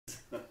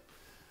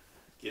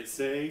get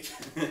saved.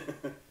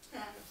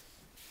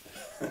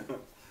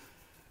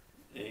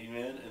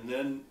 Amen. And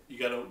then you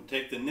got to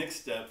take the next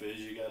step is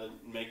you got to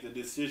make the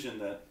decision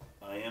that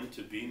I am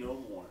to be no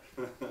more.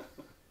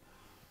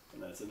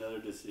 And that's another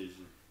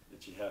decision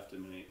that you have to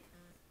make.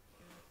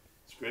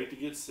 It's great to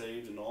get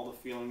saved and all the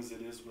feelings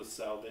it is with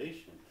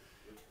salvation.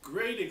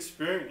 Great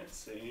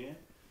experience, amen.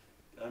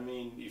 I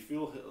mean, you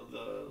feel it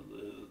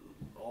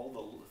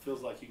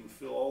feels like you can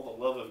feel all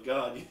the love of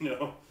God, you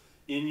know,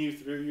 in you,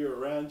 through you,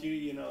 around you.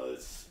 You know,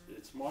 it's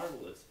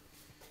marvelous.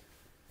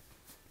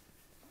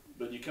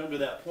 But you come to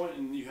that point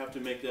and you have to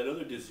make that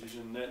other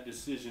decision. That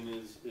decision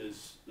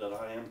is that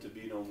I am to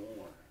be no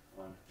more.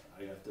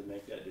 I have to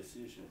make that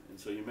decision. And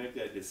so you make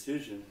that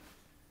decision,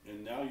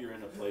 and now you're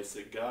in a place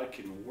that God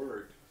can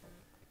work.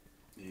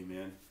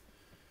 Amen.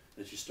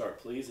 That you start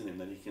pleasing Him,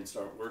 that He can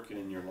start working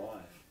in your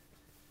life.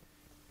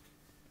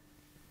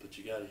 But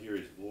you got to hear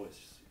His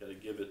voice. You got to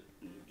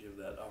give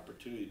that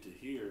opportunity to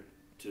hear,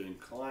 to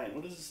incline.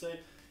 What does it say?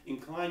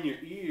 Incline your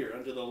ear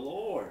unto the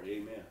Lord.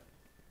 Amen.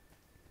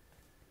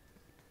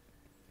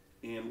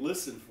 And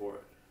listen for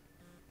it.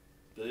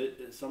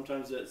 But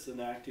sometimes that's an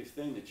active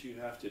thing that you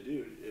have to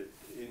do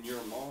in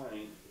your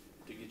mind,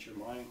 to get your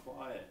mind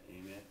quiet.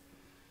 Amen.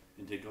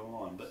 And to go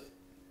on. But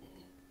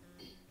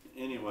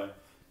anyway,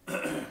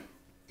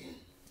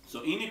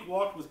 so Enoch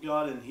walked with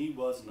God and he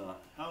was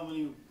not. How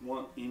many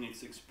want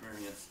Enoch's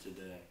experience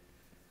today?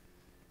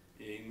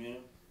 Amen.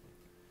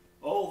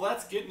 Oh,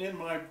 that's getting in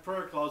my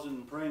prayer closet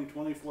and praying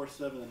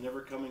 24/7 and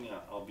never coming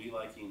out. I'll be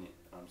like Enoch.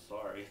 I'm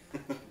sorry.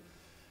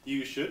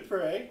 You should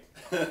pray.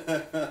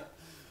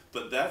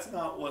 But that's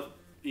not what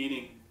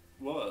Enoch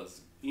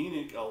was.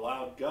 Enoch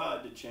allowed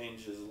God to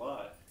change his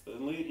life.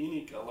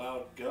 Enoch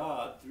allowed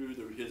God, through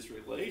his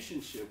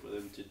relationship with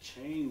Him, to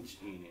change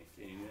Enoch.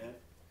 Amen.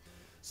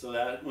 So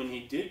that when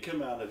he did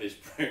come out of his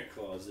prayer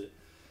closet,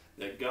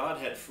 that God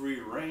had free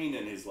reign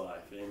in his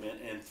life. Amen.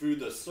 And through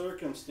the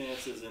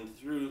circumstances and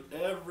through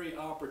every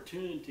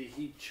opportunity,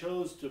 he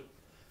chose to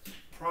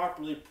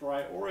properly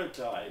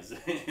prioritize.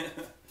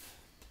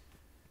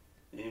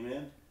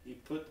 Amen. He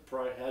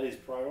had his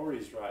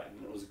priorities right,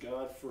 and it was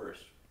God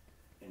first.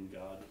 And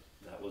God,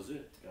 that was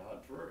it. God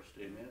first.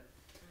 Amen.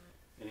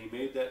 And he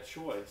made that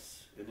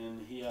choice. And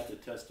then he had the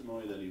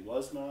testimony that he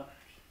was not.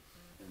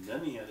 And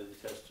then he had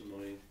the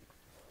testimony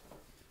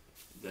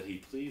that he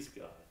pleased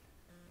God.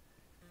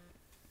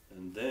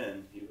 And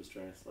then he was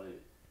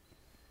translated.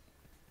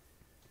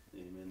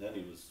 Amen. Then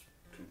he was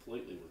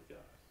completely with God.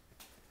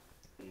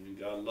 Amen.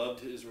 God loved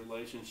his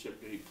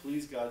relationship. He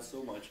pleased God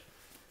so much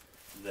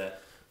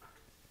that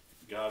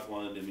God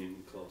wanted him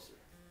even closer.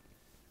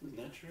 Isn't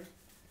that true?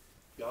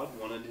 God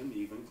wanted him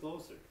even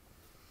closer.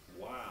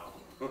 Wow.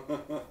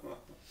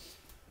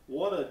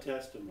 What a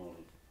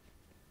testimony.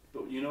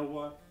 But you know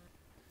what?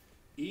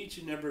 Each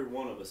and every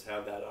one of us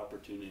have that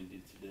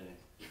opportunity today.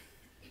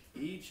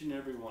 Each and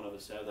every one of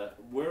us have that.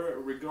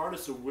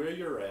 Regardless of where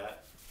you're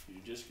at,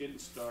 you're just getting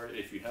started.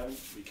 If you haven't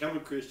become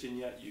a Christian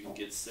yet, you can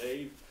get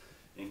saved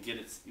and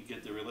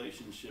get the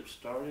relationship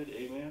started.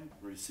 Amen.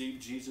 Receive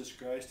Jesus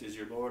Christ as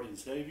your Lord and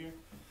Savior.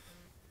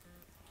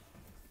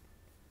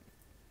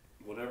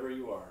 Whatever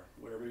you are,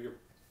 wherever your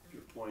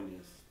point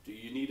is, do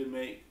you need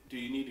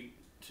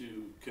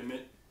to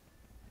commit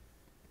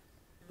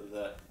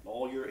that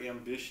all your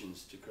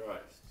ambitions to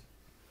Christ,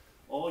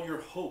 all your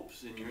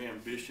hopes and your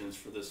ambitions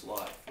for this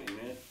life,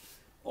 amen,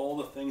 all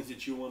the things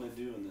that you want to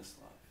do in this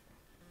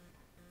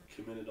life,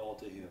 commit it all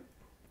to Him.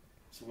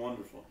 It's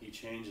wonderful. He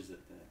changes it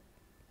then.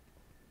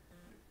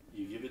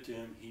 You give it to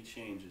Him, He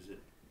changes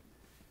it.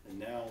 And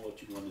now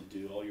what you want to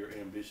do, all your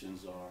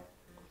ambitions are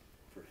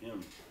for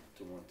Him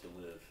to want to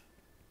live.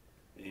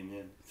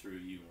 Amen. Through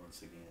you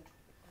once again.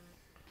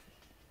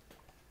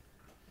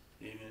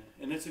 Amen.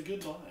 And it's a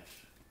good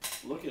life.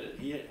 Look at it.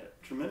 He had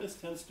a tremendous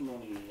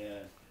testimony he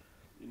had.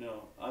 You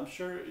know, I'm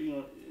sure, you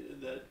know,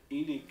 that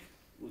Enoch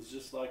was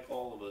just like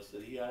all of us,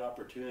 that he had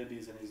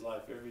opportunities in his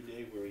life every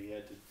day where he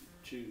had to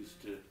choose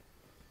to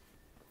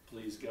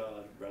please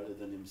God rather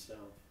than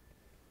himself.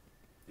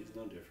 He's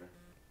no different.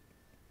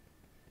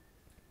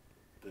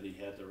 But he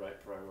had the right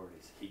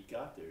priorities. He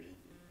got there, didn't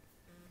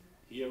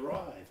he? He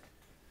arrived.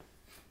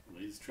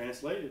 Well, he's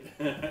translated.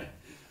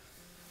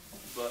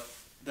 But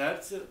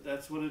that's it.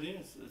 That's what it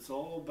is. It's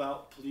all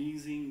about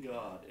pleasing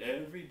God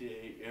every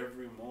day,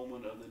 every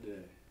moment of the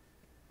day.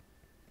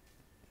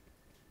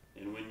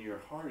 And when your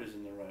heart is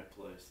in the right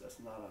place, that's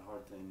not a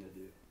hard thing to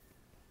do.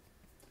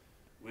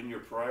 When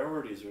your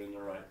priorities are in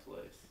the right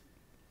place,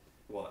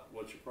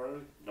 what's your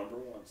priority? Number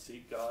one,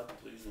 seek God,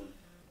 please Him.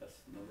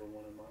 That's number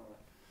one in my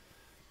life.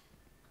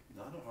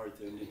 Not a hard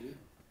thing to do.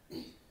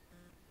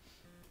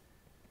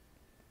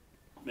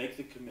 Make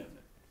the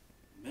commitment.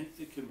 Make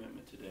the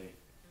commitment today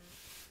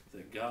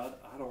that God,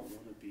 I don't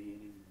want to be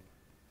anymore.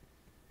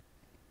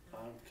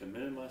 I'm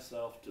committing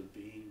myself to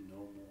being no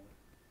more.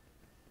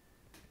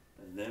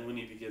 And then when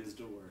He begins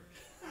to work,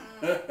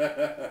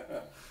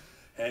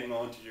 hang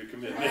on to your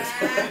commitment.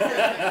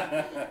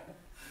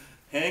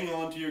 Hang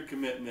on to your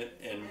commitment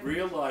and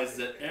realize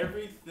that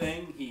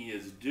everything He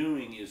is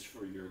doing is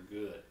for your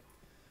good.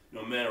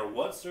 No matter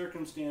what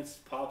circumstance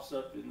pops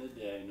up in the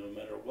day, no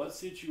matter what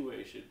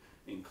situation,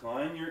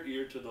 incline your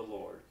ear to the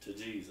Lord, to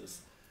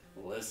Jesus.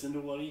 Listen to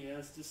what he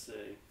has to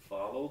say.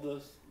 Follow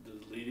the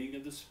leading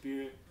of the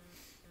Spirit,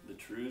 the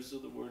truths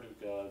of the Word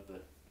of God,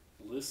 but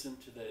listen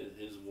to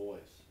his voice.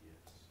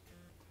 Yes.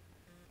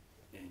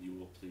 And you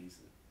will please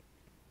him.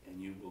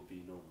 And you will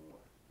be no more.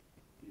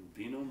 You'll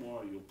be no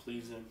more. You'll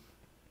please him.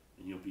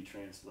 And you'll be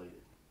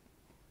translated.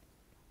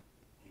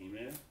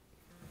 Amen.